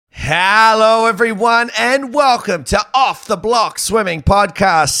Hello, everyone, and welcome to Off the Block Swimming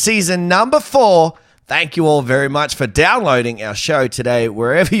Podcast, season number 4. Thank you all very much for downloading our show today,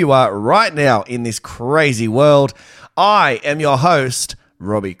 wherever you are right now in this crazy world. I am your host,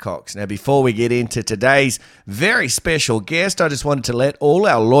 Robbie Cox. Now, before we get into today's very special guest, I just wanted to let all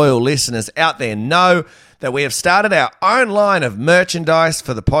our loyal listeners out there know that we have started our own line of merchandise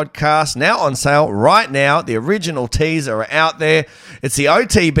for the podcast, now on sale right now. The original tees are out there. It's the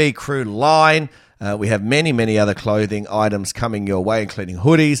OTB Crew line. We have many other clothing items coming your way, including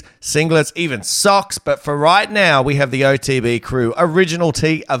hoodies, singlets, even socks. But for right now, we have the OTB Crew original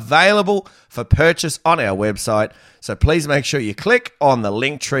tee available for purchase on our website. So please make sure you click on the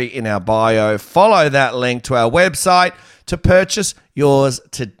link tree in our bio, follow that link to our website to purchase yours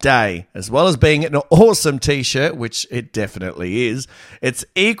today. As well as being an awesome t-shirt, which it definitely is, it's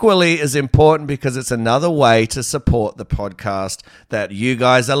equally as important because it's another way to support the podcast that you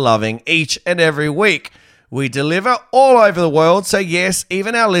guys are loving each and every week. We deliver all over the world, so yes,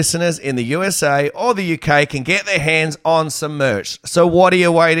 even our listeners in the USA or the UK can get their hands on some merch. So what are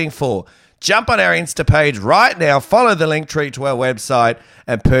you waiting for? Jump on our Insta page right now, follow the link tree to our website,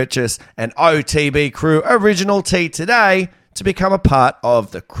 and purchase an OTB Crew original tee today to become a part of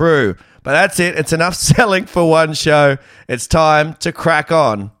the crew. But that's it. It's enough selling for one show. It's time to crack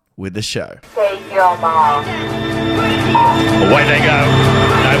on with the show. Take your mom. Away they go.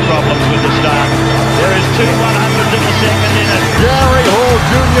 No problems with the start. There is 2 100s in the second inning. Gary Hall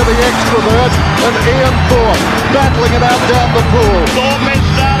Jr., the extrovert, and Ian Thorpe battling it out down the pool. Thorpe is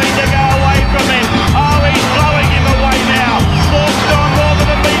starting to go away from him. Oh, he's throwing him away now. Thorpe's gone more than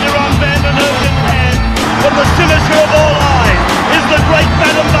a metre on Van den Heuvel's head. But the cynosure of all eyes is the great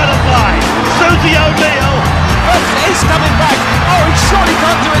Madam Butterfly, Susie O'Neill. He's coming back. Oh, he surely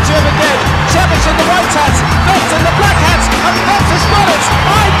can't do it to him again. Chevich in the white hats, Phelps in the black hats, and Phelps has got it.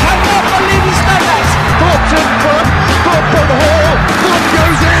 I cannot believe he's done that. Thorpe's in front. Thorpe and Hall. Thorpe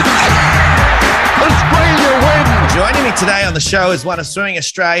goes in. Australia wins. Joining me today on the show is one of Swimming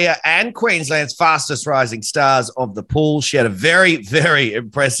Australia and Queensland's fastest rising stars of the pool. She had a very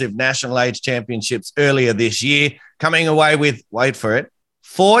impressive National Age Championships earlier this year, coming away with, wait for it,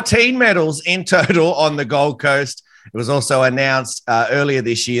 14 medals in total on the Gold Coast. It was also announced earlier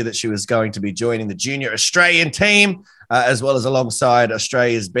this year that she was going to be joining the junior Australian team, as well as alongside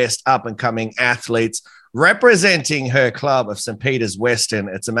Australia's best up-and-coming athletes, representing her club of St. Peter's Western.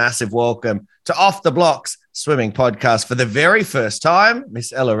 It's a massive welcome to Off the Blocks Swimming Podcast for the very first time,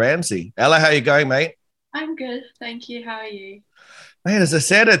 Miss Ella Ramsey. Ella, how are you going, mate? I'm good, thank you. How are you? Man, as I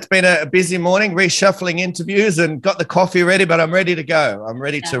said, it's been a busy morning, reshuffling interviews and got the coffee ready, but I'm ready to go. I'm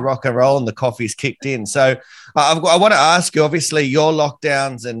ready to rock and roll, and the coffee's kicked in. So I want to ask you, obviously, your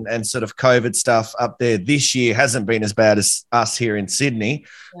lockdowns and sort of COVID stuff up there this year hasn't been as bad as us here in Sydney.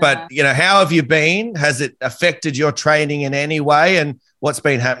 Yeah. But, you know, how have you been? Has it affected your training in any way? And what's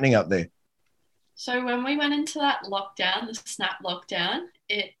been happening up there? So when we went into that lockdown, the snap lockdown,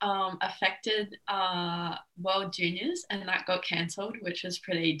 it affected World Juniors, and that got cancelled, which was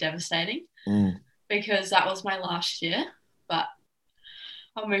pretty devastating because that was my last year, but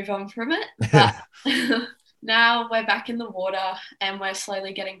I'll move on from it. But now we're back in the water and we're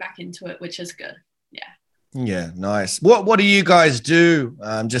slowly getting back into it, which is good. Yeah, nice. What do you guys do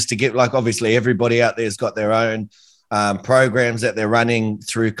just to get, like, obviously everybody out there has got their own programs that they're running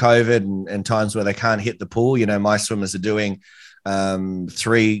through COVID and times where they can't hit the pool. You know, my swimmers are doing 3,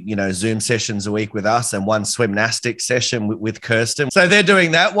 Zoom sessions a week with us and 1 swimnastic session with Kirsten. So they're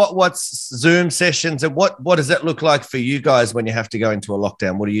doing that. What's Zoom sessions, and what does that look like for you guys when you have to go into a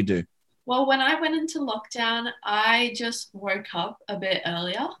lockdown? What do you do? Well, when I went into lockdown, I just woke up a bit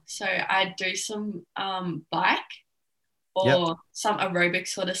earlier. So I'd do some bike or some aerobic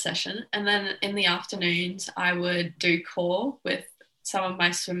sort of session. And then in the afternoons, I would do core with some of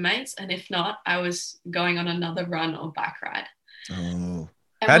my swim mates. And if not, I was going on another run or bike ride. Oh.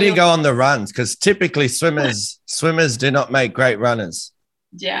 How do you go on the runs? Because typically swimmers do not make great runners.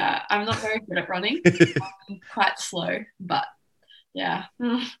 Yeah, I'm not very good at running. I'm quite slow, but yeah.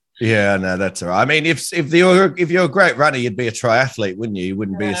 Yeah, no, that's all right. I mean, if you're a great runner, you'd be a triathlete, wouldn't you? You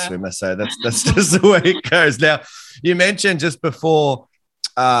wouldn't be a swimmer. So that's just the way it goes. Now, you mentioned just before,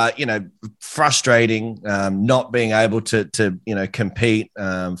 frustrating not being able to compete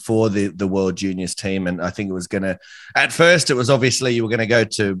for the World Juniors team. And I think it was at first it was obviously you were going to go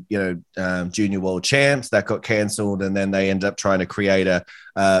to, Junior World Champs. That got cancelled. And then they ended up trying to create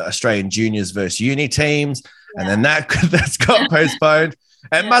Australian Juniors versus Uni teams. And then that's got postponed.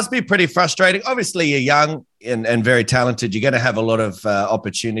 It must be pretty frustrating. Obviously, you're young and very talented. You're going to have a lot of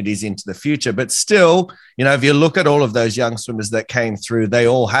opportunities into the future. But still, you know, if you look at all of those young swimmers that came through, they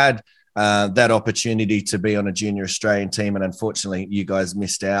all had that opportunity to be on a junior Australian team. And unfortunately, you guys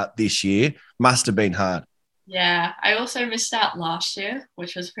missed out this year. Must have been hard. Yeah, I also missed out last year,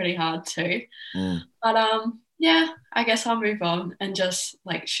 which was pretty hard too. But yeah, I guess I'll move on and just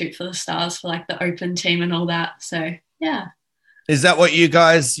like shoot for the stars for like the open team and all that. So yeah. Is that what you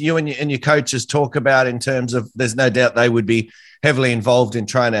guys, you and your coaches talk about in terms of, there's no doubt they would be heavily involved in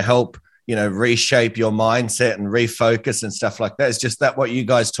trying to help, you know, reshape your mindset and refocus and stuff like that? Is just that what you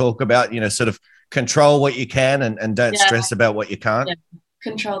guys talk about, you know, sort of control what you can and don't stress about what you can't? Yeah.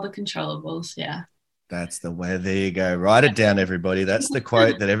 Control the controllables. Yeah. That's the way. There you go. Write it down, everybody. That's the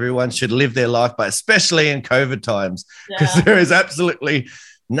quote that everyone should live their life by, especially in COVID times, because there is absolutely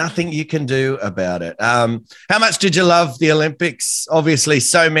nothing you can do about it. How much did you love the Olympics? Obviously,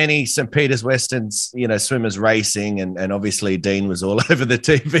 so many St. Peter's Westerns, you know, swimmers racing, and obviously Dean was all over the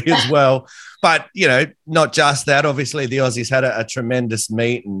TV as well. But, you know, not just that. Obviously, the Aussies had a tremendous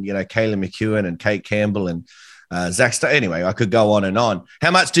meet, and, you know, Kaylee McEwen and Kate Campbell and Zach Stowe. Anyway, I could go on and on.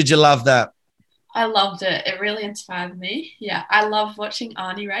 How much did you love that? I loved it. It really inspired me. Yeah, I love watching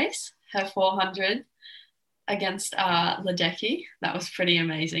Arnie race her 400 against Ledecky. That was pretty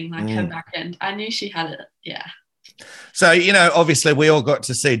amazing. Like her back end. I knew she had it. Yeah. So, you know, obviously we all got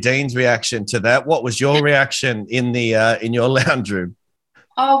to see Dean's reaction to that. What was your reaction in the in your lounge room?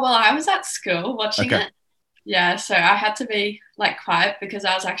 Oh, well, I was at school watching it. Yeah, so I had to be like quiet because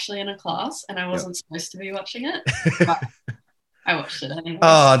I was actually in a class and I wasn't supposed to be watching it. But I watched it anyway.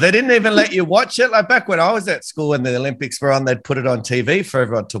 Oh, they didn't even let you watch it? Like back when I was at school and the Olympics were on, they'd put it on TV for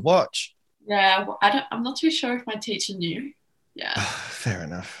everyone to watch. Yeah, I'm not too sure if my teacher knew. Yeah. Fair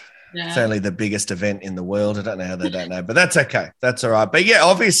enough. Yeah. It's only the biggest event in the world. I don't know how they don't know, but that's okay. That's all right. But yeah,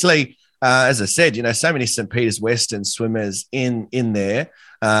 obviously, as I said, you know, so many St. Peter's Western swimmers in there.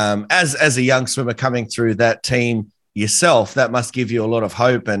 As a young swimmer coming through that team yourself, that must give you a lot of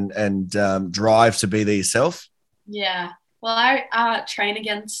hope and drive to be there yourself. Yeah. Well, I train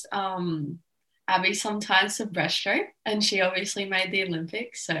against Abby sometimes for breaststroke, and she obviously made the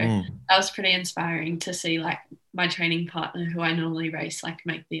Olympics. So that was pretty inspiring to see like my training partner who I normally race like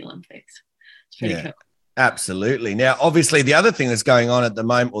make the Olympics. It's pretty cool. Absolutely. Now, obviously, the other thing that's going on at the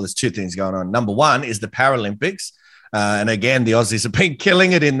moment, well, there's two things going on. Number one is the Paralympics. And again, the Aussies have been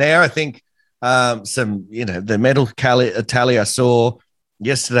killing it in there. I think the medal tally I saw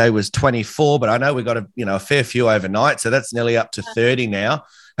yesterday was 24, but I know we got a fair few overnight. So that's nearly up to 30 now.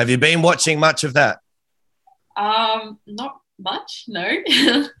 Have you been watching much of that? Not much, no.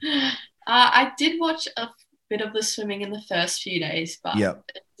 I did watch a bit of the swimming in the first few days, but the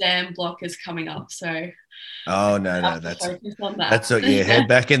dam block is coming up, so that's what. Head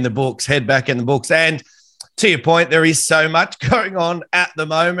back in the books. And to your point, there is so much going on at the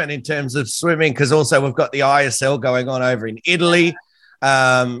moment in terms of swimming, because also we've got the ISL going on over in Italy.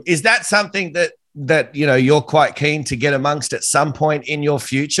 Is that something that you know you're quite keen to get amongst at some point in your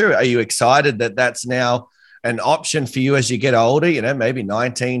future? Are you excited that that's now an option for you as you get older, you know, maybe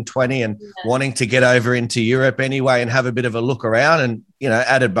 19, 20 and wanting to get over into Europe anyway and have a bit of a look around, and, you know,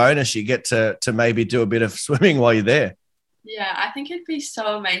 added bonus, you get to maybe do a bit of swimming while you're there? Yeah, I think it'd be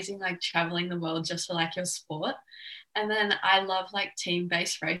so amazing, like traveling the world just for like your sport. And then I love like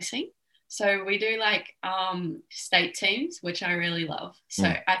team-based racing. So we do like state teams, which I really love. So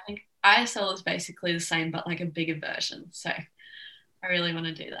I think ISL is basically the same, but like a bigger version. So I really want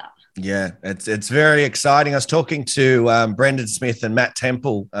to do that. Yeah, it's very exciting. I was talking to Brendan Smith and Matt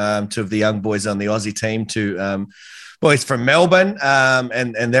Temple, two of the young boys on the Aussie team, two boys from Melbourne,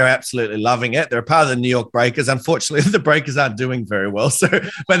 and they're absolutely loving it. They're a part of the New York Breakers. Unfortunately, the Breakers aren't doing very well. So,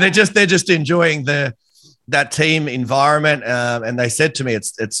 but they're just enjoying that team environment. And they said to me,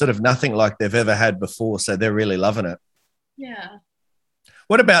 it's sort of nothing like they've ever had before. So they're really loving it. Yeah.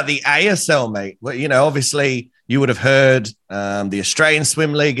 What about the ASL, mate? Well, you know, obviously you would have heard the Australian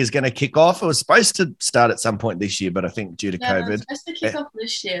Swim League is going to kick off. It was supposed to start at some point this year, but I think due to COVID. It was supposed to kick off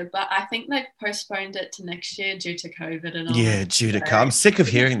this year, but I think they've postponed it to next year due to COVID and all. Yeah, due to COVID. I'm sick of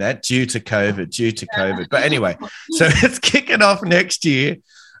hearing that, due to COVID. But anyway, so it's kicking off next year.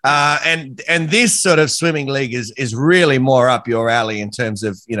 And this sort of swimming league is really more up your alley in terms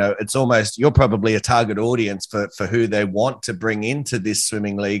of, you know, it's almost, you're probably a target audience for who they want to bring into this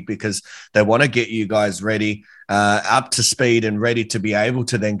swimming league, because they want to get you guys ready, up to speed and ready to be able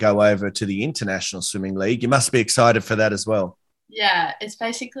to then go over to the International Swimming League. You must be excited for that as well. Yeah, it's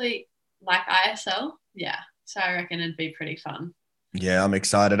basically like ISL. Yeah, so I reckon it'd be pretty fun. Yeah, I'm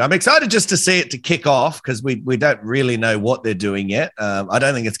excited. I'm excited just to see it to kick off because we don't really know what they're doing yet. I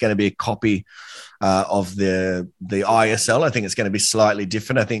don't think it's going to be a copy of the ISL. I think it's going to be slightly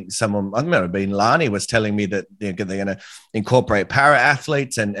different. I think someone, I don't know, been Lani was telling me that they're going to incorporate para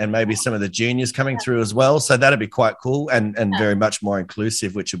athletes and maybe some of the juniors coming through as well. So that'd be quite cool and very much more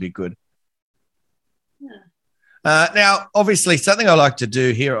inclusive, which would be good. Now, obviously, something I like to do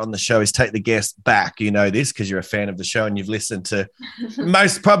here on the show is take the guest back. You know this because you're a fan of the show and you've listened to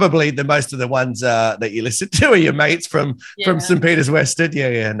most of the ones that you listen to are your mates from St. Peter's Western.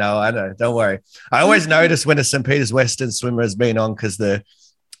 Yeah, no, I know. Don't worry. I always notice when a St. Peter's Western swimmer has been on because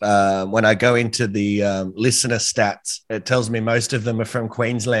when I go into the listener stats, it tells me most of them are from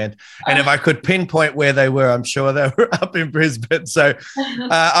Queensland. And if I could pinpoint where they were, I'm sure they were up in Brisbane. So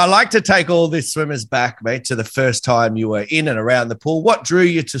I like to take all these swimmers back, mate, to the first time you were in and around the pool. What drew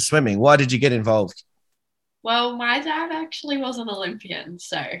you to swimming? Why did you get involved? Well, my dad actually was an Olympian.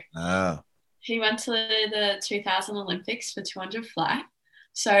 So he went to the 2000 Olympics for 200 fly.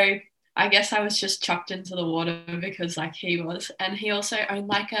 So I guess I was just chucked into the water because like he was. And he also owned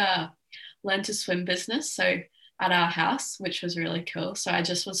like a learn to swim business. So at our house, which was really cool. So I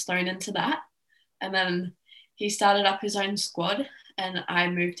just was thrown into that. And then he started up his own squad and I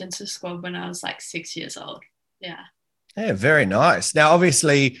moved into squad when I was like 6 years old. Yeah. Yeah, very nice. Now,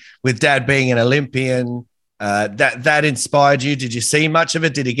 obviously with dad being an Olympian, that inspired you. Did you see much of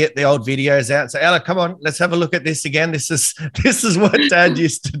it? Did he get the old videos out and say, Ella, come on, let's have a look at this again. This is what dad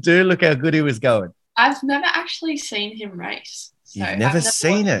used to do. Look how good he was going. I've never actually seen him race. So You've never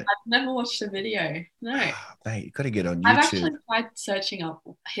seen it? I've never watched a video. No. Mate, you've got to get on YouTube. I've actually tried searching up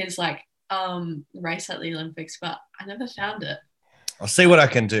his like race at the Olympics, but I never found it. I'll see what I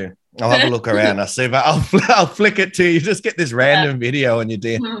can do. I'll have a look around. I'll see if I'll flick it to you. Just get this random video on your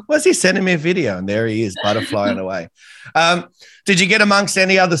DM. Why's he sending me a video? And there he is, butterflying away. Did you get amongst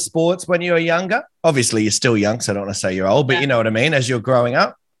any other sports when you were younger? Obviously, you're still young, so I don't want to say you're old, but you know what I mean, as you're growing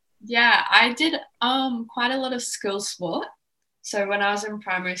up? Yeah, I did quite a lot of school sport. So when I was in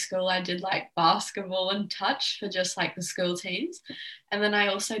primary school, I did like basketball and touch for just like the school teams. And then I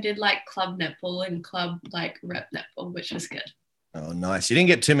also did like club netball and club like rep netball, which was good. Oh, nice. You didn't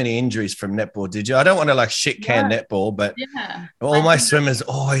get too many injuries from netball, did you? I don't want to like shit can netball, but all my swimmers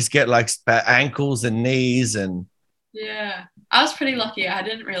always get like ankles and knees and. Yeah, I was pretty lucky. I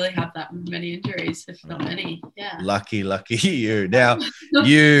didn't really have that many injuries, if not any. Yeah. Lucky you. Now,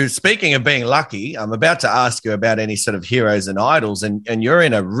 you, speaking of being lucky, I'm about to ask you about any sort of heroes and idols, and you're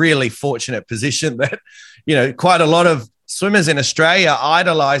in a really fortunate position that, you know, quite a lot of swimmers in Australia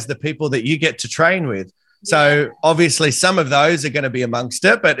idolize the people that you get to train with. So obviously some of those are going to be amongst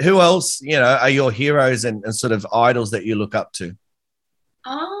it, but who else, you know, are your heroes and sort of idols that you look up to?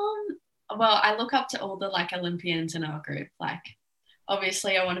 Well, I look up to all the like Olympians in our group. Like,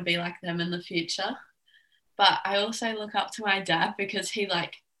 obviously I want to be like them in the future, but I also look up to my dad because he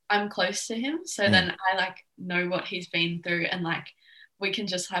like, I'm close to him. So then I like know what he's been through and like, we can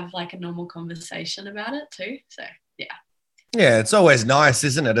just have like a normal conversation about it too. So yeah. Yeah, it's always nice,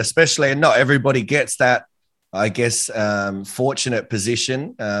 isn't it? Especially, and not everybody gets that, I guess, fortunate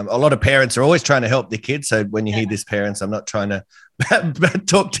position. A lot of parents are always trying to help their kids. So when you hear this, parents, I'm not trying to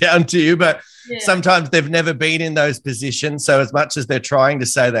talk down to you, but sometimes they've never been in those positions. So as much as they're trying to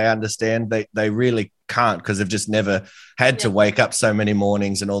say they understand, they really can't because they've just never had to wake up so many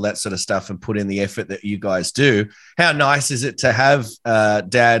mornings and all that sort of stuff and put in the effort that you guys do. How nice is it to have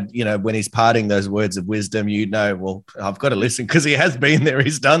dad, you know, when he's parting those words of wisdom, you know, well, I've got to listen because he has been there.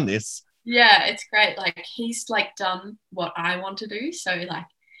 He's done this. Yeah, it's great. Like he's like done what I want to do. So like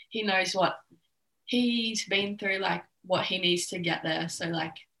he knows what he's been through, like what he needs to get there. So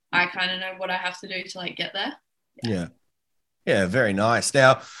like I kind of know what I have to do to like get there. Yeah, very nice.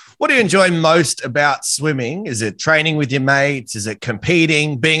 Now, what do you enjoy most about swimming? Is it training with your mates? Is it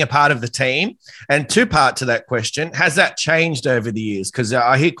competing, being a part of the team? And two part to that question, has that changed over the years? Because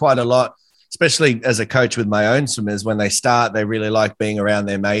I hear quite a lot, especially as a coach with my own swimmers, when they start, they really like being around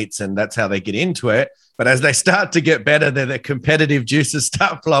their mates and that's how they get into it. But as they start to get better, their competitive juices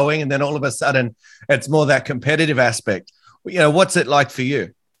start flowing. And then all of a sudden it's more that competitive aspect. You know, what's it like for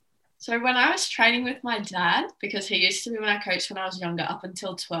you? So when I was training with my dad, because he used to be my coach when I was younger, up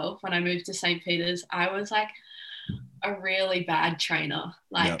until 12, when I moved to St. Peter's, I was like a really bad trainer.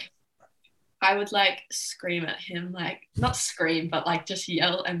 Like I would like scream at him, like not scream, but like just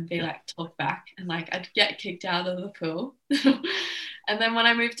yell and be like, talk back. And like I'd get kicked out of the pool. And then when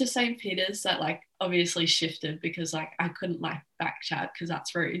I moved to St. Peter's, that like obviously shifted because like I couldn't like back chat because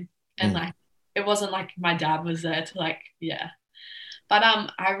that's rude. And like it wasn't like my dad was there to like, But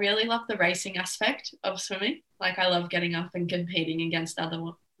I really love the racing aspect of swimming. Like I love getting up and competing against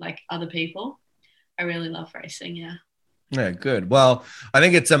other people. I really love racing. Yeah. Yeah, good. Well, I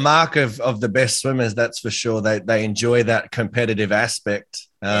think it's a mark of the best swimmers, that's for sure. They enjoy that competitive aspect.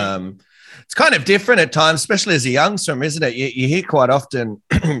 It's kind of different at times, especially as a young swimmer, isn't it? You hear quite often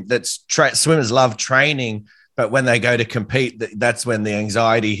that swimmers love training, but when they go to compete, that's when the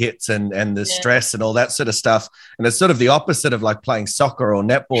anxiety hits and the stress and all that sort of stuff. And it's sort of the opposite of like playing soccer or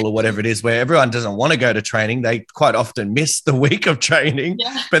netball or whatever it is, where everyone doesn't want to go to training. They quite often miss the week of training,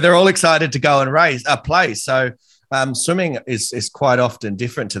 but they're all excited to go and play. So swimming is quite often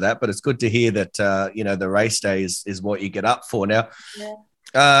different to that, but it's good to hear that, the race day is what you get up for. Now,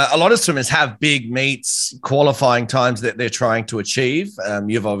 a lot of swimmers have big meets, qualifying times that they're trying to achieve.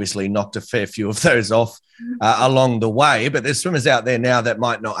 You've obviously knocked a fair few of those off along the way, but there's swimmers out there now that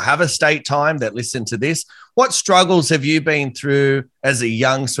might not have a state time that listen to this. What struggles have you been through as a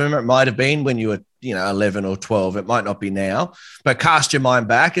young swimmer? It might have been when you were 11 or 12. It might not be now, but cast your mind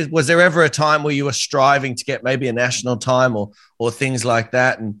back. Was there ever a time where you were striving to get maybe a national time or things like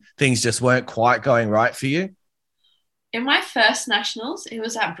that, and things just weren't quite going right for you? In my first nationals, it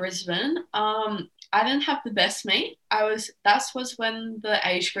was at Brisbane. I didn't have the best meet. That was when the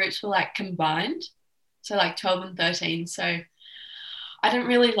age groups were like combined. So like 12 and 13. So I didn't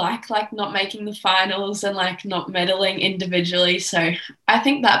really like not making the finals and like not medaling individually. So I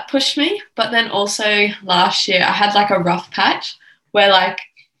think that pushed me. But then also last year I had like a rough patch where like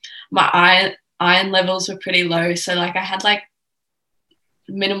my iron levels were pretty low. So like I had like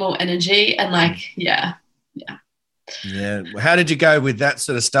minimal energy and like, yeah. Yeah. How did you go with that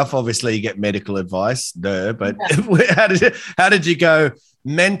sort of stuff? Obviously you get medical advice there, but how did you go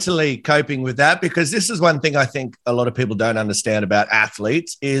mentally coping with that? Because this is one thing I think a lot of people don't understand about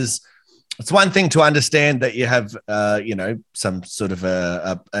athletes is it's one thing to understand that you have, some sort of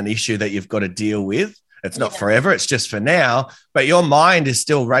an issue that you've got to deal with. It's not forever. It's just for now, but your mind is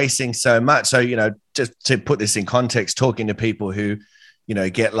still racing so much. So, just to put this in context, talking to people who,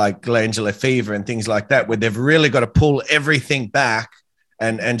 get like glandular fever and things like that, where they've really got to pull everything back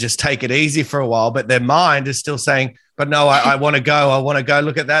and just take it easy for a while. But their mind is still saying, but no, I want to go. I want to go.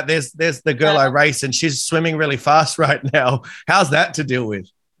 Look at that. There's the girl I race and she's swimming really fast right now. How's that to deal with?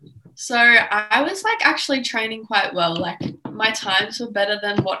 So I was like actually training quite well. Like my times were better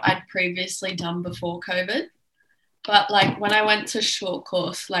than what I'd previously done before COVID. But like when I went to short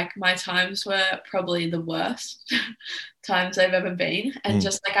course, like my times were probably the worst times I've ever been. And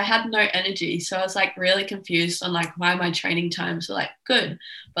just like I had no energy. So I was like really confused on like why my training times were like good,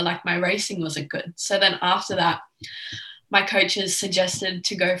 but like my racing wasn't good. So then after that, my coaches suggested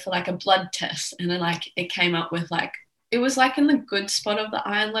to go for like a blood test. And then like it came up with like, it was like in the good spot of the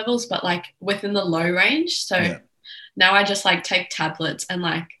iron levels, but like within the low range. So now I just like take tablets and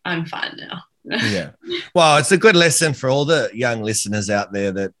like I'm fine now. Yeah. Well, it's a good lesson for all the young listeners out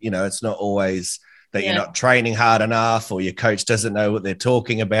there that, it's not always that you're not training hard enough or your coach doesn't know what they're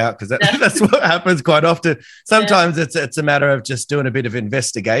talking about, because that's what happens quite often. Sometimes it's a matter of just doing a bit of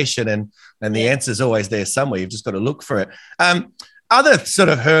investigation and the answer's always there somewhere. You've just got to look for it. Other sort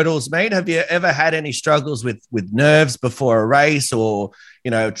of hurdles, mate, have you ever had any struggles with nerves before a race or,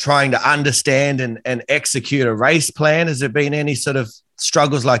 trying to understand and execute a race plan? Has there been any sort of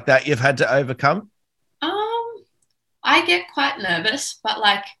struggles like that you've had to overcome? I get quite nervous, but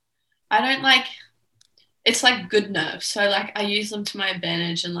like I don't like, it's like good nerves. So like I use them to my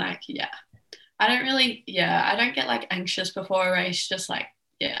advantage and like, I don't get like anxious before a race, just like,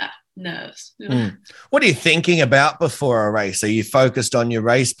 nerves. What are you thinking about before a race? Are you focused on your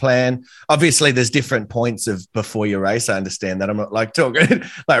race plan? Obviously there's different points of before your race. I understand that. I'm not like talking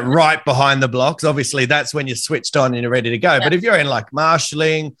like right behind the blocks. Obviously that's when you're switched on and you're ready to go. But if you're in like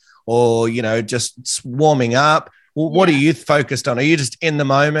marshalling or, just warming up, what are you focused on? Are you just in the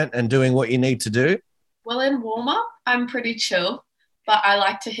moment and doing what you need to do? Well, in warm up, I'm pretty chill, but I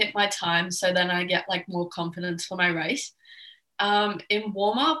like to hit my time. So then I get like more confidence for my race. In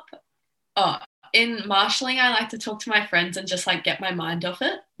warm up, in marshalling, I like to talk to my friends and just like get my mind off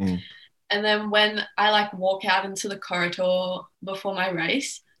it. And then when I like walk out into the corridor before my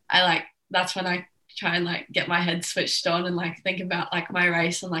race, that's when I try and like get my head switched on and like think about like my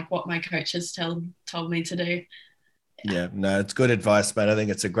race and like what my coaches told me to do. Yeah, no, it's good advice, mate. I think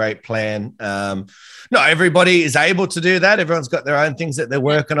it's a great plan. Not everybody is able to do that. Everyone's got their own things that they're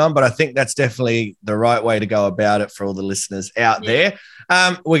working on, but I think that's definitely the right way to go about it for all the listeners out there.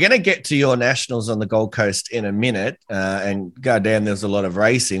 We're going to get to your nationals on the Gold Coast in a minute, and goddamn, there's a lot of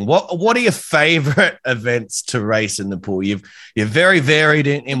racing. What are your favorite events to race in the pool? You're very varied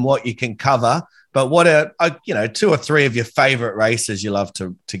in what you can cover. But what are two or three of your favorite races you love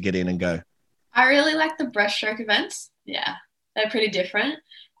to get in and go? I really like the breaststroke events. Yeah, they're pretty different.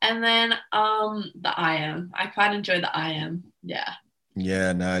 And then the IM. I quite enjoy the IM. Yeah.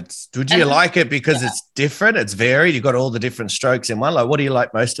 Yeah, no. Would you like it because it's different? It's varied. You've got all the different strokes in one. Like, what do you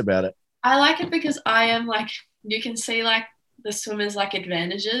like most about it? I like it because IM, like, you can see like the swimmers like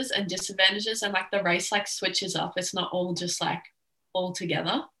advantages and disadvantages, and like the race like switches up. It's not all just like all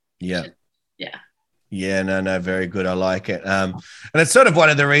together. Yeah. Yeah. Yeah, no, very good. I like it. And it's sort of one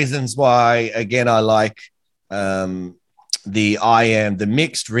of the reasons why, again, I like the IM, the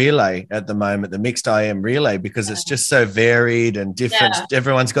mixed relay at the moment, the mixed IM relay, because it's just so varied and different. Yeah.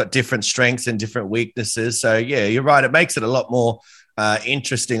 Everyone's got different strengths and different weaknesses. So, yeah, you're right. It makes it a lot more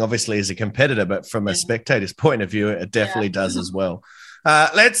interesting, obviously, as a competitor, but from a spectator's point of view, it definitely does as well.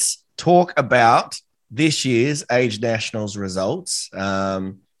 Let's talk about this year's Age Nationals results.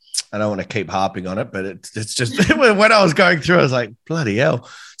 I don't want to keep harping on it, but it's just when I was going through, I was like, bloody hell.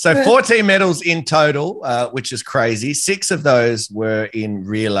 So 14 medals in total, which is crazy. 6 of those were in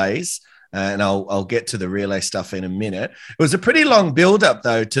relays, and I'll get to the relay stuff in a minute. It was a pretty long build-up,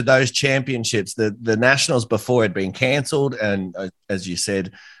 though, to those championships. The Nationals before had been cancelled, and as you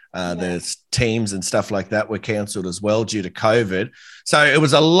said, the teams and stuff like that were cancelled as well due to COVID. So it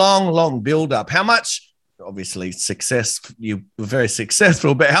was a long build-up. How much... Obviously you were very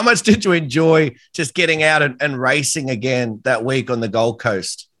successful, but how much did you enjoy just getting out and racing again that week on the Gold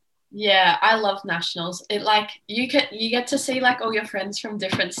Coast? Yeah, I love nationals. It like you get to see like all your friends from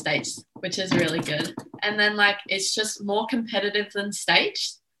different states, which is really good. And then like it's just more competitive than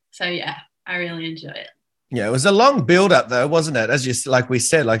stage. So yeah, I really enjoy it. Yeah, it was a long build up though, wasn't it? As you like we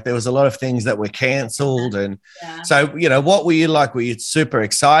said, like there was a lot of things that were cancelled, and so what were you like? Were you super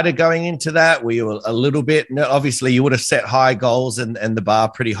excited going into that? Were you a little bit? No, obviously, you would have set high goals and the bar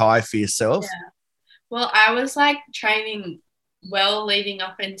pretty high for yourself. Yeah. Well, I was like training well leading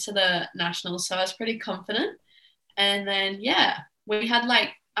up into the nationals, so I was pretty confident. And then we had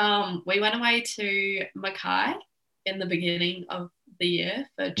like we went away to Mackay in the beginning of the year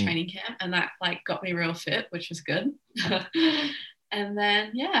for training camp, and that like got me real fit, which was good. And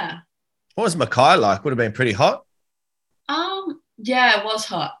then what was Mackay like? Would have been pretty hot. Yeah, it was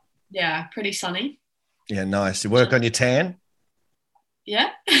hot. Yeah, pretty sunny. Yeah, nice. You work on your tan? Yeah.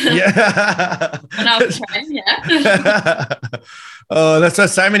 Yeah. When I was training, Oh, that's why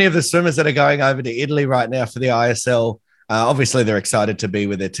so many of the swimmers that are going over to Italy right now for the ISL. Obviously, they're excited to be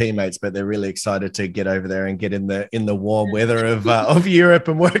with their teammates, but they're really excited to get over there and get in the warm weather of Europe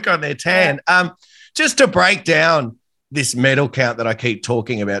and work on their tan. Just to break down this medal count that I keep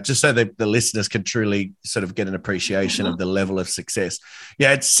talking about, just so that the listeners can truly sort of get an appreciation of the level of success.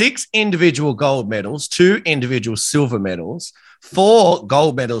 Yeah, it's 6 individual gold medals, 2 individual silver medals, 4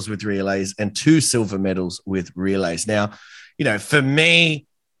 gold medals with relays, and 2 silver medals with relays. Now, for me,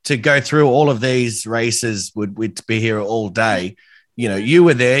 to go through all of these races would be here all day. You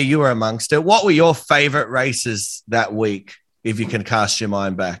were there, you were amongst it. What were your favorite races that week, if you can cast your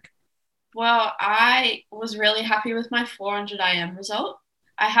mind back? Well, I was really happy with my 400 IM result.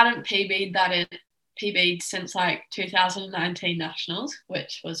 I hadn't PB'd since like 2019 Nationals,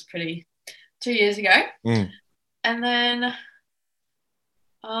 which was 2 years ago. And then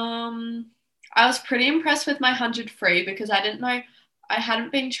I was pretty impressed with my 100 free because I didn't know, I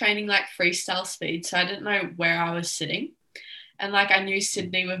hadn't been training like freestyle speed, so I didn't know where I was sitting. And like I knew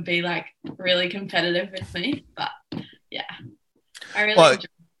Sydney would be like really competitive with me, but I really enjoyed it.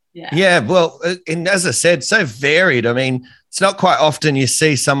 Yeah, well, and as I said, so varied. I mean, it's not quite often you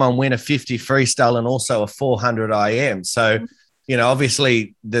see someone win a 50 freestyle and also a 400 IM. So,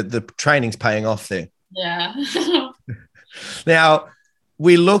 obviously the training's paying off there. Yeah. Now,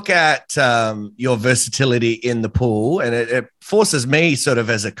 we look at your versatility in the pool, and it forces me sort of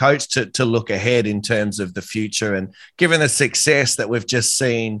as a coach to look ahead in terms of the future. And given the success that we've just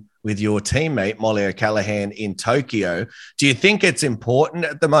seen with your teammate, Molly O'Callaghan, in Tokyo, do you think it's important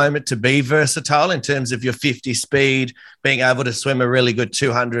at the moment to be versatile in terms of your 50 speed, being able to swim a really good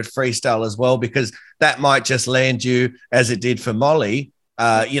 200 freestyle as well? Because that might just land you, as it did for Molly,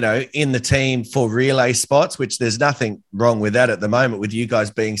 in the team for relay spots, which there's nothing wrong with that at the moment with you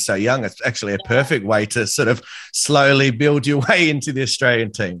guys being so young. It's actually a perfect way to sort of slowly build your way into the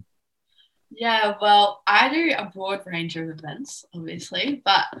Australian team. Yeah, well, I do a broad range of events, obviously,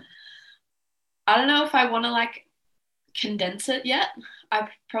 but I don't know if I want to like condense it yet. I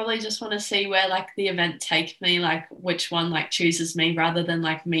probably just want to see where like the event takes me, like which one like chooses me rather than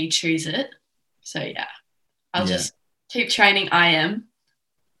like me choose it. So I'll just keep training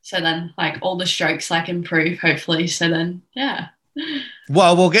So then like all the strokes like improve hopefully. So then,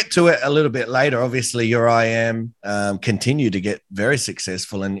 Well, we'll get to it a little bit later. Obviously, your IM continued to get very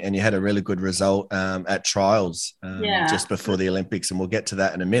successful, and you had a really good result at trials just before the Olympics, and we'll get to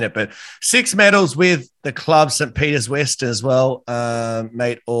that in a minute. But 6 medals with the club, St. Peter's Western as well,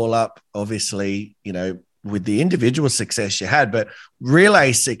 mate, all up, obviously, with the individual success you had, but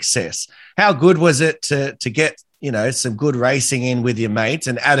relay success. How good was it to get some good racing in with your mates,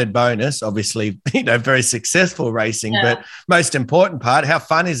 and added bonus, obviously, very successful racing, but most important part, how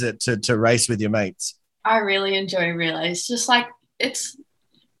fun is it to race with your mates? I really enjoy relays. Just like, it's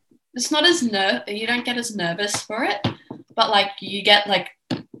not as you don't get as nervous for it, but like you get like,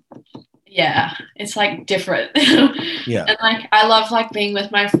 it's like different. Yeah. And like, I love like being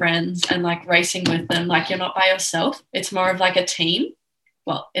with my friends and like racing with them. Like, you're not by yourself. It's more of like a team.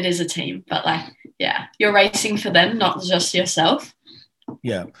 Well, it is a team, but like, you're racing for them, not just yourself.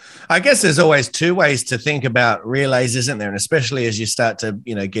 Yeah. I guess there's always 2 ways to think about relays, isn't there? And especially as you start to,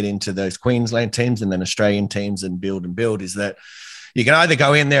 get into those Queensland teams and then Australian teams and build, is that you can either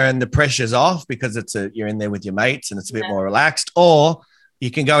go in there and the pressure's off because you're in there with your mates and it's a bit more relaxed, or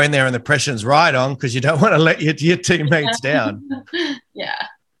you can go in there and the pressure's right on because you don't want to let your teammates down. Yeah.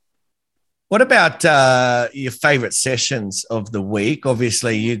 What about your favourite sessions of the week?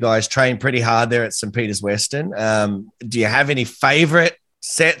 Obviously, you guys train pretty hard there at St. Peter's Western. Do you have any favourite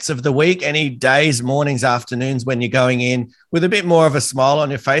sets of the week? Any days, mornings, afternoons when you're going in with a bit more of a smile on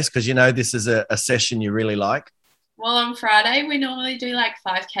your face because this is a session you really like? Well, on Friday, we normally do like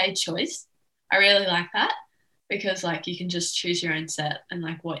 5K choice. I really like that because like you can just choose your own set and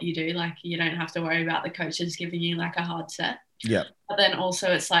like what you do. Like, you don't have to worry about the coaches giving you like a hard set. Yeah. But then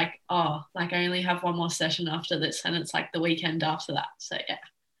also it's like, I only have one more session after this, and it's like the weekend after that. So, yeah.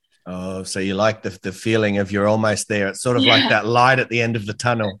 Oh, so you like the feeling of you're almost there. It's sort of like that light at the end of the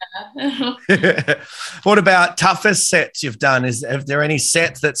tunnel. What about toughest sets you've done? Have there any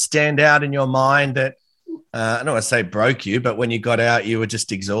sets that stand out in your mind that, I don't want to say broke you, but when you got out, you were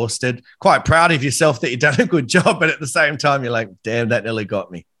just exhausted? Quite proud of yourself that you've done a good job, but at the same time, you're like, damn, that nearly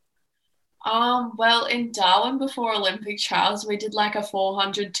got me. Well, in Darwin before Olympic trials, we did like a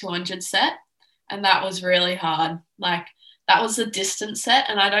 400, 200 set, and that was really hard. Like, that was a distance set,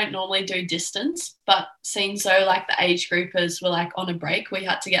 and I don't normally do distance, but seems though like the age groupers were like on a break, we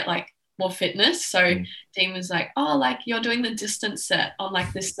had to get like more fitness. So Dean was like, like, you're doing the distance set on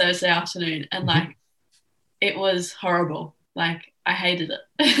like this Thursday afternoon, and like it was horrible. Like, I hated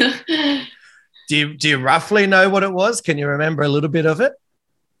it. Do you roughly know what it was? Can you remember a little bit of it?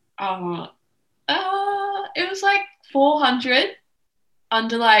 It was like 400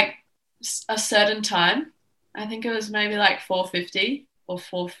 under like a certain time. I think it was maybe like 450 or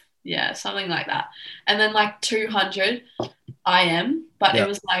something like that. And then like 200 IM, but it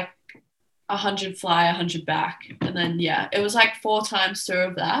was like 100 fly, 100 back. And then, it was like 4 times 2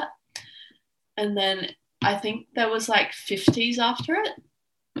 of that. And then I think there was like 50s after it,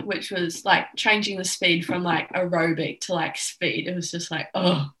 which was like changing the speed from like aerobic to like speed. It was just like,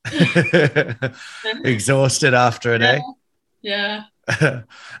 exhausted after a day. Yeah. Now,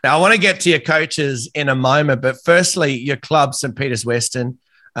 I want to get to your coaches in a moment, but firstly, your club, St. Peter's Western,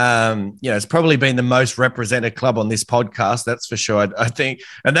 it's probably been the most represented club on this podcast, that's for sure, I think.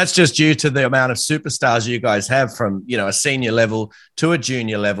 And that's just due to the amount of superstars you guys have from, a senior level to a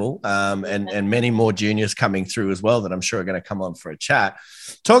junior level, and many more juniors coming through as well that I'm sure are going to come on for a chat.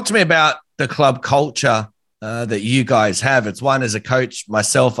 Talk to me about the club culture that you guys have. It's one, as a coach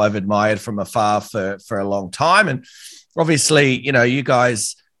myself, I've admired from afar for a long time. And obviously, you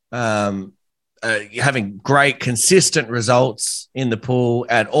guys having great, consistent results in the pool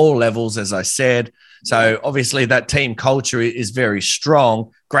at all levels, as I said. So obviously that team culture is very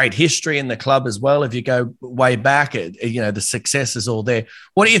strong. Great history in the club as well. If you go way back, the success is all there.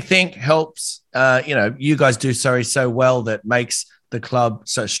 What do you think helps, you guys do so well that makes the club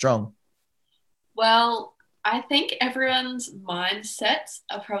so strong? Well, I think everyone's mindsets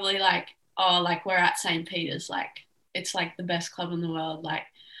are probably like, like we're at St. Peter's, like it's like the best club in the world. Like,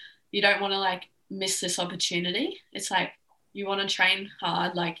 you don't want to like miss this opportunity. It's like you want to train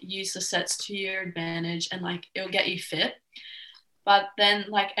hard, like use the sets to your advantage, and like it'll get you fit. But then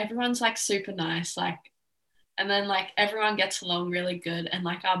like everyone's like super nice, like, and then like everyone gets along really good, and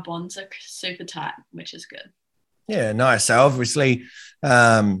like our bonds are super tight, which is good. Yeah, nice. So obviously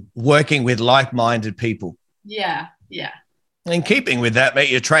working with like-minded people. Yeah. And keeping with that, mate,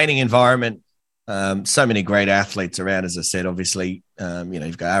 your training environment, so many great athletes around, as I said. Obviously,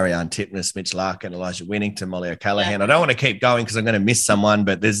 you've got Ariane Tipnis, Mitch Larkin, Elijah Winnington, Molly O'Callaghan. Yeah. I don't want to keep going because I'm going to miss someone,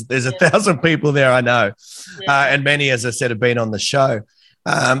 but there's 1,000 people there I know. Yeah. And many, as I said, have been on the show.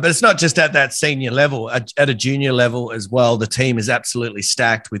 But it's not just at that senior level, at a junior level as well. The team is absolutely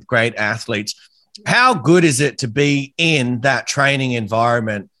stacked with great athletes. How good is it to be in that training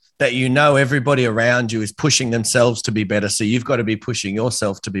environment that you know everybody around you is pushing themselves to be better? So you've got to be pushing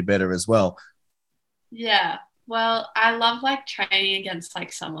yourself to be better as well. Yeah. Well, I love like training against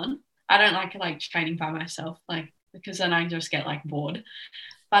like someone. I don't like training by myself, like, because then I just get like bored.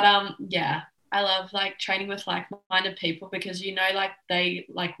 But yeah, I love like training with like-minded people because you know like they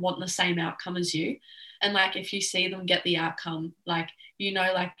like want the same outcome as you. And like if you see them get the outcome, like you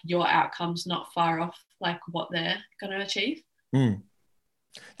know like your outcome's not far off like what they're going to achieve.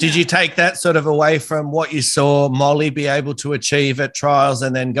 Did you take that sort of away from what you saw Molly be able to achieve at trials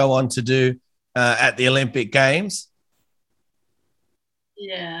and then go on to do at the Olympic Games?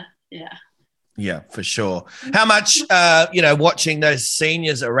 Yeah, for sure. How much, watching those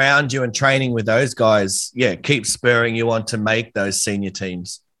seniors around you and training with those guys, keeps spurring you on to make those senior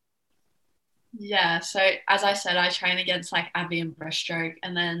teams? Yeah, so as I said, I train against like Abby in breaststroke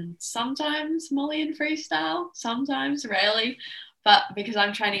and then sometimes Molly in freestyle, sometimes, rarely. But because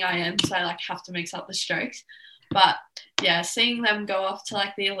I'm training IM, so I like have to mix up the strokes. But yeah, seeing them go off to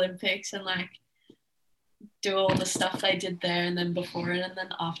like the Olympics and like do all the stuff they did there and then before it and then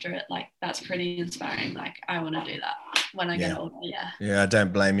after it, like that's pretty inspiring. Like I want to do that when I get older. Yeah, I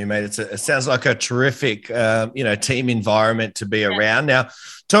don't blame you, mate. It sounds like a terrific team environment to be around. Now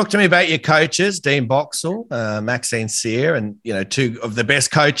talk to me about your coaches, Dean Boxall, Maxine Sear, and two of the best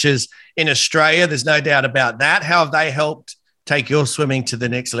coaches in Australia. There's no doubt about that. How have they helped take your swimming to the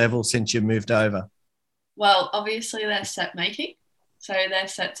next level since you moved over? Well, obviously they're set making, so their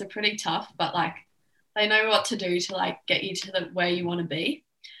sets are pretty tough, but like they know what to do to like get you to where you want to be.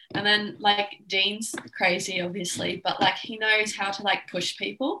 And then like Dean's crazy, obviously, but like he knows how to like push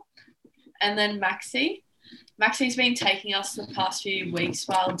people. And then Maxie's been taking us the past few weeks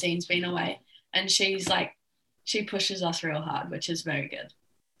while Dean's been away, and she pushes us real hard, which is very good.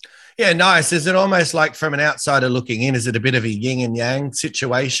 Yeah, nice. Is it almost like from an outsider looking in, is it a bit of a yin and yang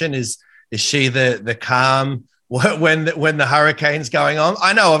situation? Is she the calm when the hurricane's going on?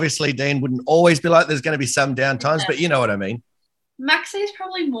 I know obviously Dean wouldn't always be like, there's going to be some down times, but you know what I mean. Maxie's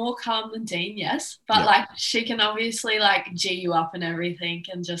probably more calm than Dean, yes. But like she can obviously like G you up and everything,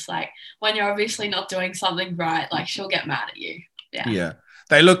 and just like when you're obviously not doing something right, like she'll get mad at you. Yeah.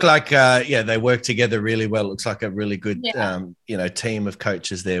 They look like, they work together really well. It looks like a really good, team of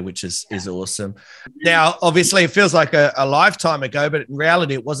coaches there, which is awesome. Now, obviously, it feels like a lifetime ago, but in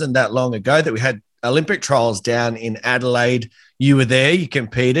reality, it wasn't that long ago that we had Olympic trials down in Adelaide. You were there, you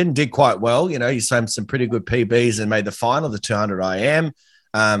competed and did quite well. You swam some pretty good PBs and made the final, the 200 IM,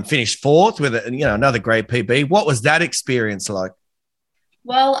 finished fourth with another great PB. What was that experience like?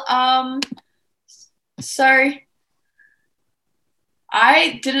 Well, so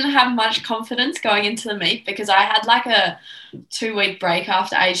I didn't have much confidence going into the meet because I had like a 2-week break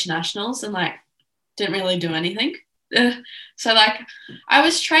after Age Nationals and like didn't really do anything. So like I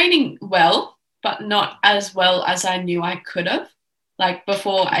was training well, but not as well as I knew I could have, like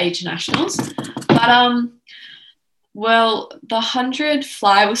before Age Nationals. But well, the 100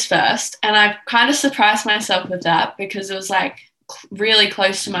 fly was first, and I kind of surprised myself with that because it was like really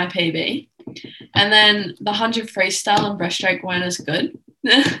close to my PB. And then the 100 freestyle and breaststroke weren't as good.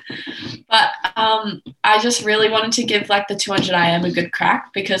 But I just really wanted to give like the 200 IM a good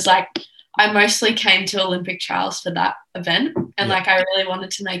crack because like I mostly came to Olympic trials for that event. And like I really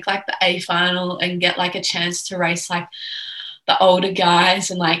wanted to make like the A final and get like a chance to race like the older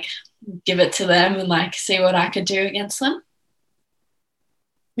guys and like give it to them and like see what I could do against them.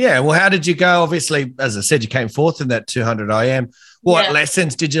 Yeah, well, how did you go? Obviously, as I said, you came fourth in that 200 IM. What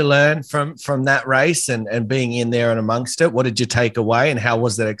lessons did you learn from that race and being in there and amongst it? What did you take away and how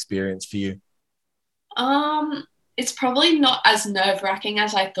was that experience for you? It's probably not as nerve-wracking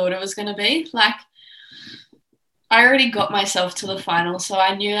as I thought it was going to be. Like, I already got myself to the final, so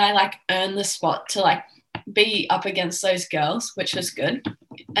I knew I like earned the spot to like be up against those girls, which was good.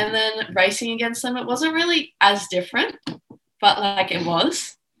 And then racing against them, it wasn't really as different, but like it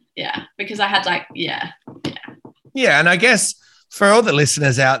was. Yeah, because I had like, Yeah, and I guess for all the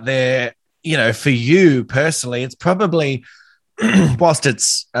listeners out there, for you personally, it's probably, whilst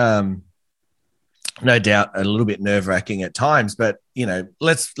it's no doubt a little bit nerve-wracking at times, but,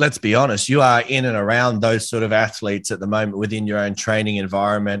 let's be honest, you are in and around those sort of athletes at the moment within your own training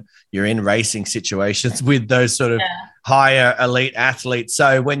environment. You're in racing situations with those sort of higher elite athletes.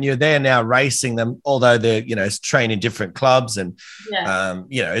 So when you're there now racing them, although they're, train in different clubs and,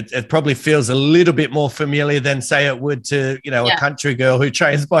 it probably feels a little bit more familiar than say it would to, a country girl who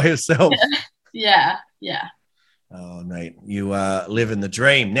trains by herself. Yeah. Oh, mate, you are living the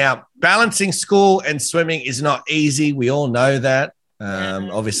dream. Now, balancing school and swimming is not easy. We all know that.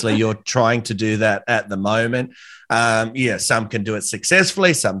 Obviously, you're trying to do that at the moment. Some can do it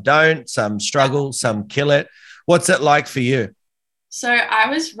successfully, some don't, some struggle, some kill it. What's it like for you? So I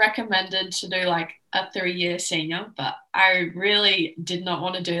was recommended to do like a 3-year senior, but I really did not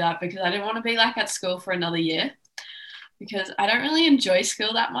want to do that because I didn't want to be like at school for another year because I don't really enjoy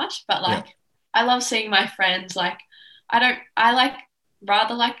school that much, but like I love seeing my friends. Like I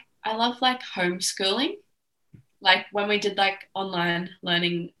love like homeschooling. Like when we did like online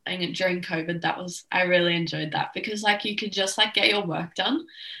learning during COVID, I really enjoyed that because like you could just like get your work done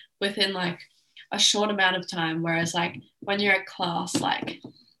within like a short amount of time. Whereas like when you're at class, like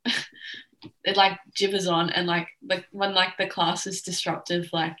it like jibbers on and like when like the class is disruptive,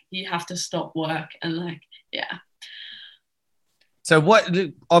 like you have to stop work and like, yeah. So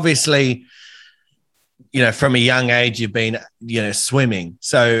obviously, from a young age, you've been, swimming.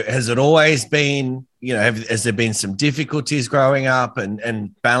 So has it always been, has there been some difficulties growing up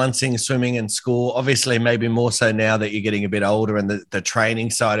and balancing swimming and school? Obviously, maybe more so now that you're getting a bit older and the training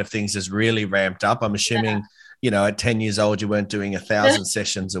side of things is really ramped up. I'm assuming, at 10 years old, you weren't doing 1,000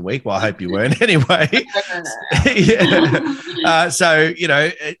 sessions a week. Well, I hope you weren't anyway. So,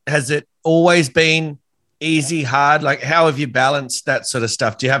 has it always been easy, hard? Like, how have you balanced that sort of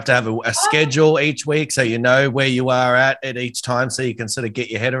stuff? Do you have to have a schedule each week so you know where you are at each time so you can sort of get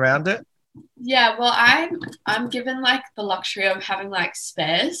your head around it? Yeah, well, I'm given like the luxury of having like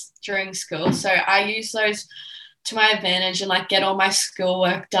spares during school, so I use those to my advantage and like get all my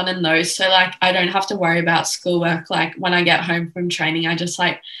schoolwork done in those. So like I don't have to worry about schoolwork. Like when I get home from training, I just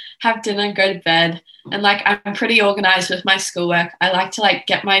like have dinner, go to bed, and like I'm pretty organized with my schoolwork. I like to like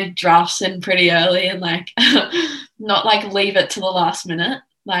get my drafts in pretty early and like not like leave it to the last minute.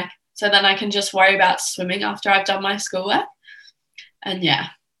 Like so then I can just worry about swimming after I've done my schoolwork. And yeah.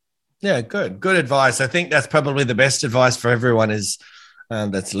 Yeah, good advice. I think that's probably the best advice for everyone is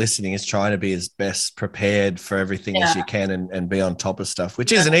that's listening, is trying to be as best prepared for everything as you can and be on top of stuff,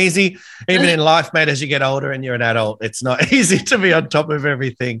 which isn't easy. Even in life, mate, as you get older and you're an adult, it's not easy to be on top of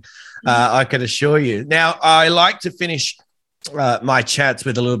everything. I can assure you. Now, I like to finish my chats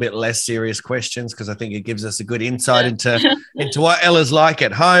with a little bit less serious questions because I think it gives us a good insight into what Ella's like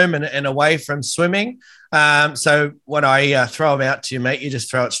at home and away from swimming. So when I throw them out to you, mate, you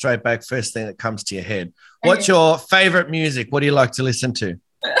just throw it straight back. First thing that comes to your head. What's your favorite music? What do you like to listen to?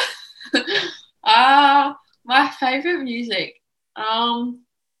 My favorite music. Well,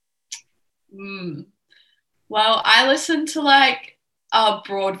 I listen to like a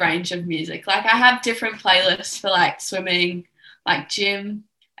broad range of music. Like I have different playlists for like swimming, like gym,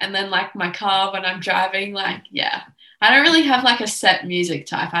 and then like my car when I'm driving. Like, yeah, I don't really have like a set music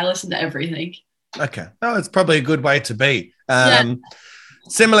type. I listen to everything. Okay. Oh, it's probably a good way to be.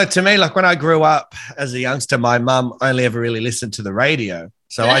 Similar to me, like when I grew up as a youngster, my mum only ever really listened to the radio.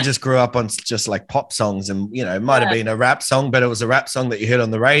 So I just grew up on just like pop songs and, it might have been a rap song, but it was a rap song that you heard on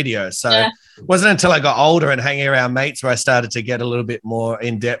the radio. So it wasn't until I got older and hanging around mates where I started to get a little bit more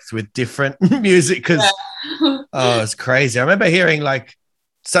in depth with different music because, it's crazy. I remember hearing like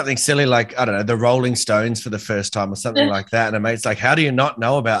something silly like, I don't know, the Rolling Stones for the first time or something like that. And a mate's like, how do you not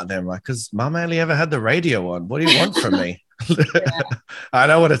know about them? Like, because mum only ever had the radio on. What do you want from me? I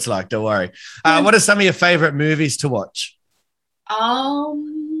know what it's like. Don't worry. What are some of your favorite movies to watch? I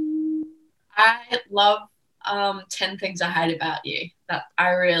love 10 Things I Hate About You. That I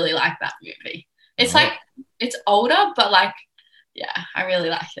really like that movie. It's like it's older, but like, yeah, I really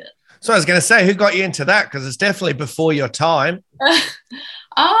like it. So I was going to say, who got you into that? Because it's definitely before your time. I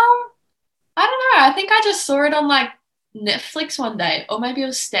don't know. I think I just saw it on like Netflix one day, or maybe it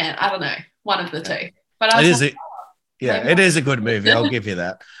was Stan. I don't know, one of the two. But it is a good movie. I'll give you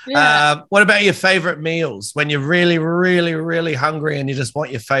that. Yeah. What about your favorite meals? When you're really, really, really hungry and you just want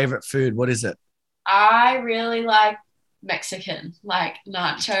your favorite food, what is it? I really like Mexican, like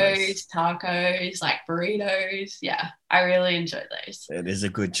nachos, tacos, like burritos. Yeah, I really enjoy those. It is a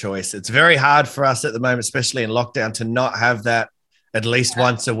good choice. It's very hard for us at the moment, especially in lockdown, to not have that at least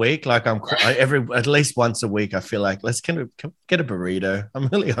once a week. Like at least once a week, I feel like let's get a burrito. I'm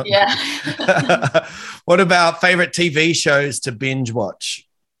really hungry. Yeah. What about favorite TV shows to binge watch?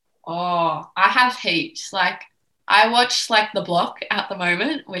 Oh, I have heaps. Like I watch like The Block at the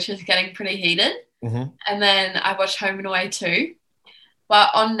moment, which is getting pretty heated. Mm-hmm. And then I watch Home and Away too. But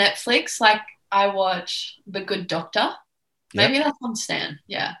on Netflix, like I watch The Good Doctor. Maybe that's on Stan.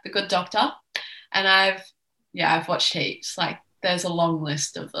 Yeah, The Good Doctor. And I've watched heaps. Like there's a long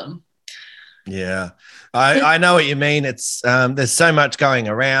list of them. Yeah, I know what you mean. It's there's so much going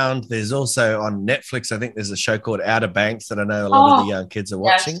around. There's also on Netflix, I think there's a show called Outer Banks that I know a lot of the young kids are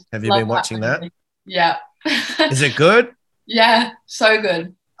watching. Yes, Have you love been watching that? Yeah. Is it good? Yeah, so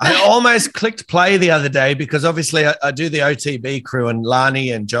good. I almost clicked play the other day because obviously I do the OTB crew, and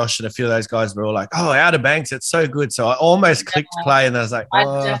Lani and Josh and a few of those guys were all like, "Oh, Outer Banks, it's so good." So I almost clicked play, and I was like, I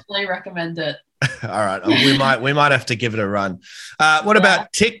definitely recommend it. All right, we might have to give it a run. What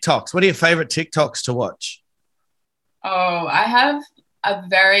about TikToks? What are your favorite TikToks to watch? Oh, I have a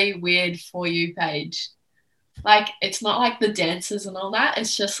very weird For You page. Like, it's not like the dances and all that.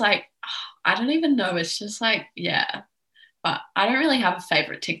 It's just like, I don't even know. It's just like, yeah. But I don't really have a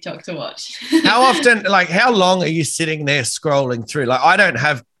favorite TikTok to watch. How often, like, how long are you sitting there scrolling through? Like, I don't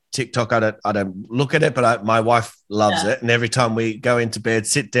have TikTok. I don't look at it, but my wife loves it. And every time we go into bed,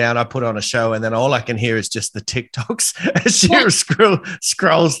 sit down, I put on a show, and then all I can hear is just the TikToks as she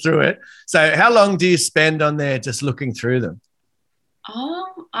scrolls through it. So how long do you spend on there just looking through them?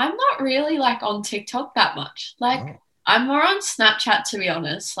 I'm not really like on TikTok that much. Like, I'm more on Snapchat, to be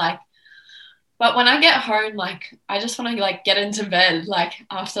honest. Like, but when I get home, like, I just want to like get into bed, like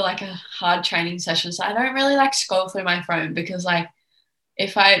after like a hard training session. So I don't really like scroll through my phone, because like,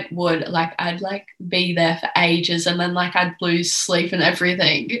 if I would, like, I'd like be there for ages, and then like I'd lose sleep and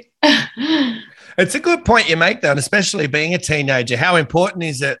everything. It's a good point you make, though, and especially being a teenager. How important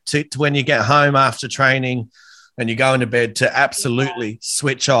is it to when you get home after training and you go into bed to absolutely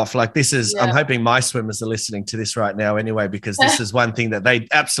switch off? Like, this is, I'm hoping my swimmers are listening to this right now anyway, because this is one thing that they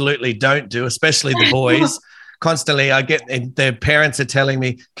absolutely don't do, especially the boys. Constantly, I get their parents are telling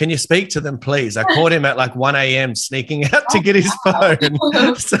me, "Can you speak to them, please?" I caught him at like 1 a.m. sneaking out to get his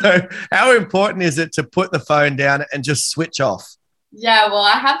phone. So how important is it to put the phone down and just switch off? Yeah, well,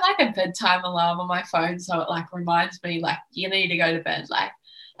 I have like a bedtime alarm on my phone, so it like reminds me like you need to go to bed. Like,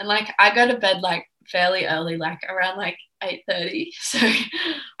 and like I go to bed like fairly early, like around like 8:30. So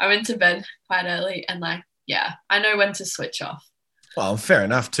I'm into bed quite early, and like, yeah, I know when to switch off. Well, fair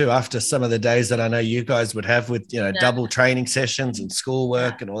enough too. After some of the days that I know you guys would have with, double training sessions and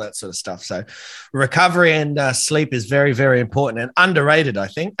schoolwork and all that sort of stuff. So recovery and sleep is very, very important and underrated, I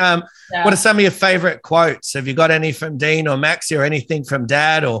think. What are some of your favorite quotes? Have you got any from Dean or Maxi, or anything from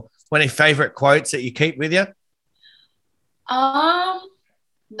Dad, or any favorite quotes that you keep with you? No,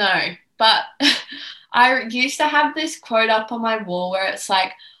 but I used to have this quote up on my wall where it's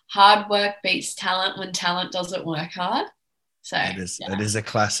like, hard work beats talent when talent doesn't work hard. So it is a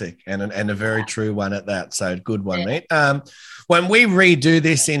classic and a very true one at that. So good one, mate. When we redo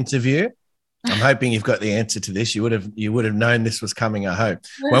this interview, I'm hoping you've got the answer to this. You would have known this was coming, I hope.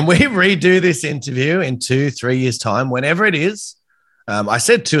 When we redo this interview in 2-3 years' time, whenever it is, I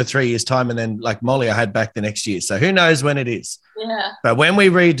said 2 or 3 years' time, and then like Molly, I had back the next year. So who knows when it is? Yeah. But when we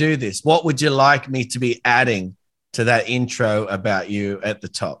redo this, what would you like me to be adding to that intro about you at the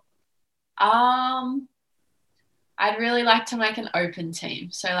top? I'd really like to make an open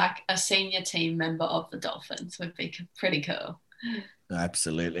team. So like a senior team member of the Dolphins would be pretty cool.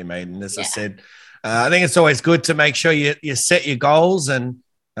 Absolutely, mate. And as I said, I think it's always good to make sure you set your goals, and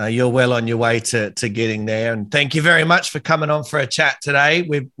you're well on your way to getting there. And thank you very much for coming on for a chat today.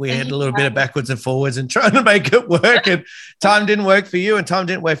 We had a little bit of backwards and forwards and trying to make it work, and time didn't work for you and time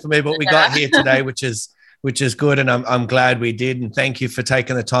didn't work for me, but we got here today, which is good. And I'm glad we did. And thank you for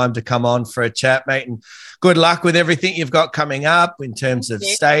taking the time to come on for a chat, mate. And good luck with everything you've got coming up in terms of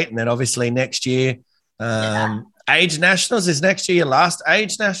state, and then obviously next year. Age Nationals, is next year your last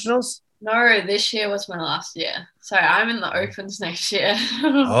Age Nationals? No, this year was my last year. So I'm in the Opens next year.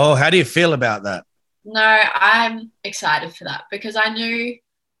 Oh, how do you feel about that? No, I'm excited for that, because I knew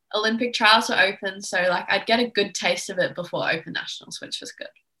Olympic trials were open. So like I'd get a good taste of it before Open Nationals, which was good.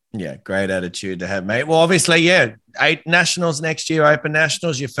 Yeah, great attitude to have, mate. Well, obviously, 8 Nationals next year, Open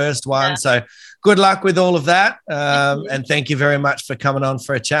Nationals, your first one. Yeah. So good luck with all of that. And thank you very much for coming on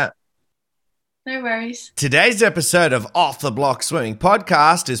for a chat. No worries. Today's episode of Off the Block Swimming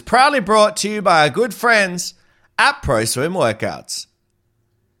Podcast is proudly brought to you by our good friends at Pro Swim Workouts.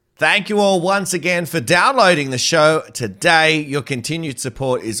 Thank you all once again for downloading the show today. Your continued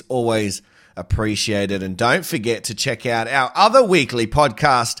support is always appreciated. And don't forget to check out our other weekly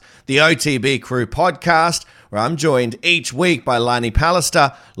podcast, the OTB Crew Podcast, where I'm joined each week by Lani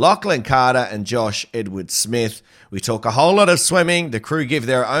Pallister, Lachlan Carter, and Josh Edward Smith. We talk a whole lot of swimming. The crew give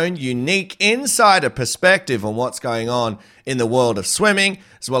their own unique insider perspective on what's going on in the world of swimming,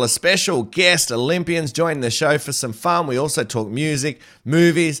 as well as special guest Olympians joining the show for some fun. We also talk music,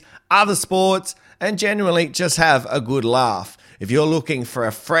 movies, other sports, and generally just have a good laugh. If you're looking for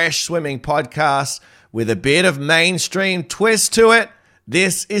a fresh swimming podcast with a bit of mainstream twist to it,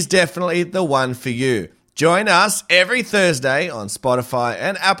 this is definitely the one for you. Join us every Thursday on Spotify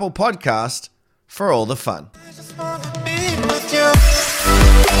and Apple Podcast for all the fun.